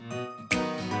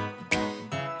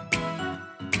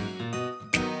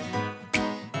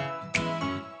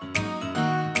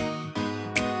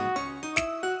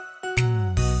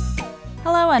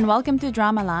and welcome to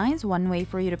Drama Lines, one way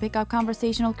for you to pick up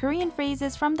conversational Korean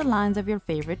phrases from the lines of your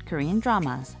favorite Korean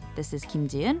dramas. This is Kim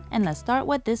Ji-eun, and let's start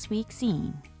with this week's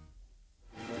scene.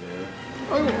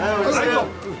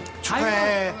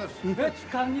 축하해.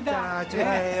 축하합니다.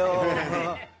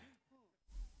 축하해요.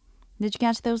 Did you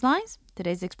catch those lines?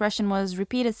 Today's expression was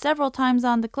repeated several times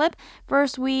on the clip.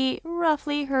 First, we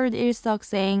roughly heard Il-seok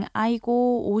saying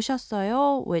아이고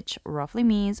오셨어요, which roughly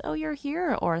means, oh, you're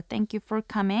here, or thank you for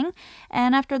coming.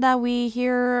 And after that, we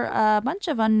hear a bunch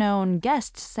of unknown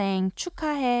guests saying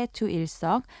축하해 to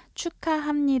Il-seok,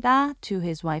 축하합니다 to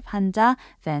his wife Hanja,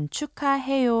 then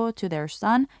축하해요 to their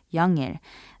son Young-il.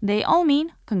 They all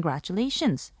mean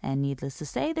congratulations. And needless to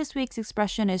say, this week's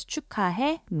expression is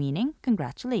축하해, meaning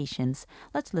congratulations.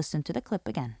 Let's listen to the clip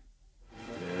again.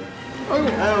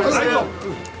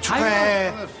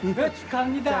 축하해.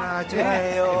 축하합니다.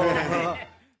 축하해요.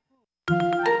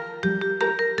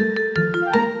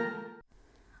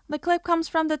 The clip comes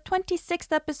from the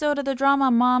 26th episode of the drama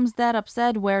Moms That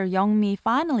Upset, where Young-mi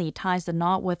finally ties the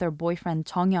knot with her boyfriend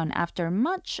Jung-hyun after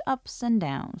much ups and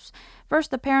downs.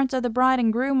 First, the parents of the bride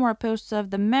and groom were opposed of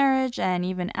the marriage, and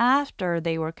even after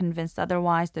they were convinced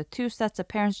otherwise, the two sets of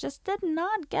parents just did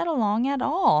not get along at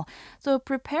all. So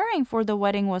preparing for the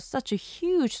wedding was such a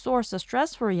huge source of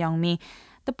stress for Young-mi.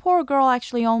 The poor girl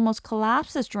actually almost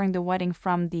collapses during the wedding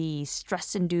from the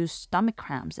stress-induced stomach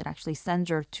cramps. It actually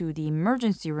sends her to the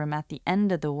emergency room at the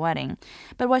end of the wedding.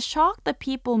 But what shocked the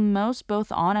people most,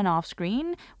 both on and off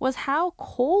screen, was how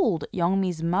cold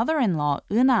Young-mi's mother-in-law,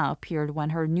 Euna, appeared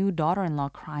when her new daughter-in-law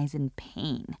cries in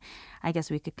pain. I guess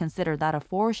we could consider that a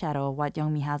foreshadow of what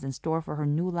Young-mi has in store for her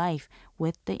new life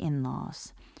with the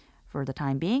in-laws. For the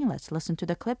time being, let's listen to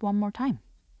the clip one more time.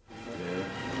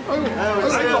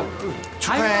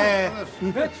 축하해.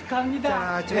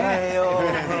 축하합니다.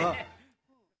 축하해요.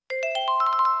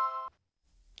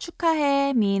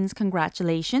 축하해 means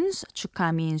congratulations.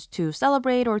 축하 means to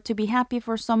celebrate or to be happy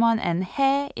for someone. And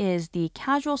해 is the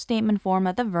casual statement form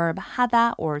of the verb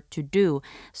하다 or to do.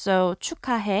 So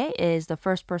축하해 is the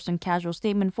first person casual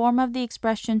statement form of the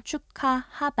expression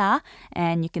축하하다.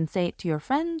 And you can say it to your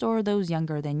friends or those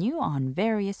younger than you on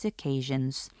various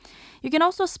occasions. You can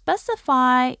also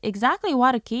specify exactly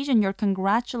what occasion you're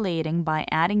congratulating by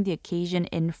adding the occasion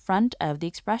in front of the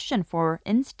expression. For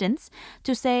instance,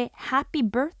 to say happy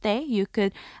birthday, you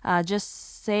could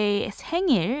just say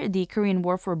생일, the Korean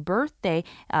word for birthday,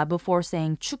 before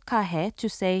saying 축하해, to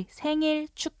say 생일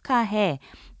축하해.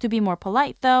 To be more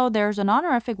polite, though, there's an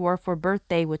honorific word for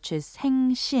birthday, which is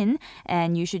생신,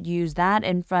 and you should use that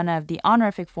in front of the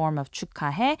honorific form of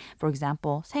축하해. For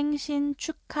example, 생신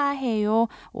축하해요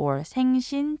or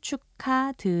생신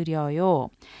축하드려요.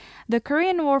 The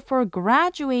Korean word for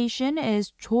graduation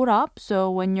is 졸업. So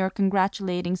when you're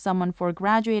congratulating someone for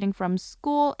graduating from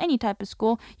school, any type of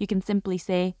school, you can simply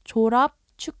say 졸업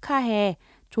축하해,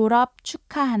 졸업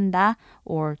축하한다,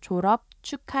 or 졸업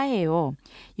축하해요.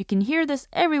 You can hear this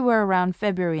everywhere around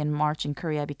February and March in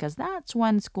Korea because that's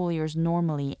when school years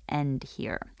normally end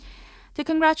here. To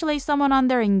congratulate someone on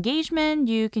their engagement,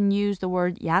 you can use the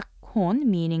word 약혼,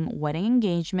 meaning wedding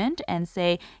engagement, and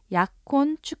say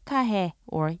약혼 축하해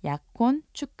or 약혼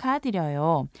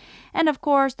축하드려요. And of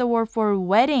course, the word for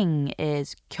wedding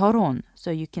is 결혼. So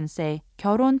you can say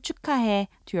결혼 축하해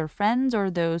to your friends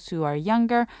or those who are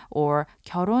younger, or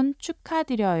결혼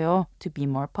축하드려요 to be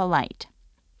more polite.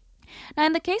 Now,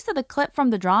 in the case of the clip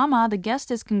from the drama, the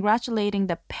guest is congratulating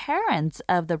the parents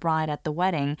of the bride at the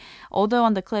wedding. Although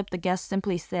on the clip, the guest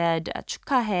simply said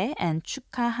축하해 and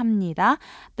축하합니다,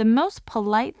 the most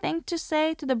polite thing to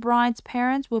say to the bride's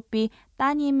parents would be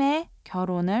따님의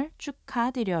결혼을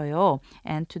축하드려요.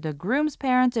 And to the groom's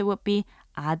parents, it would be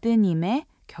아드님의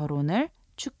결혼을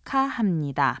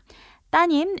축하합니다.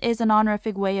 따님 is an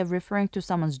honorific way of referring to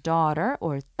someone's daughter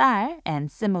or 딸, and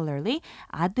similarly,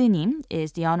 아드님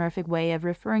is the honorific way of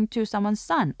referring to someone's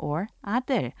son or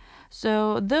아들.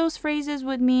 So those phrases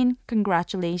would mean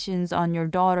congratulations on your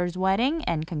daughter's wedding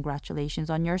and congratulations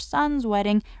on your son's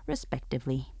wedding,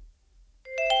 respectively.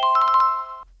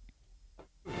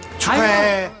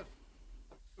 축하해.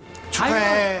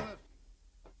 축하해.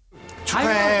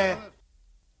 축하해.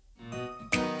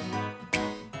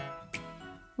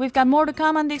 We've got more to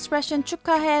come on the expression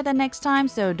축하해 the next time,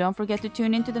 so don't forget to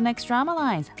tune into the next Drama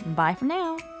Lines. Bye for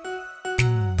now.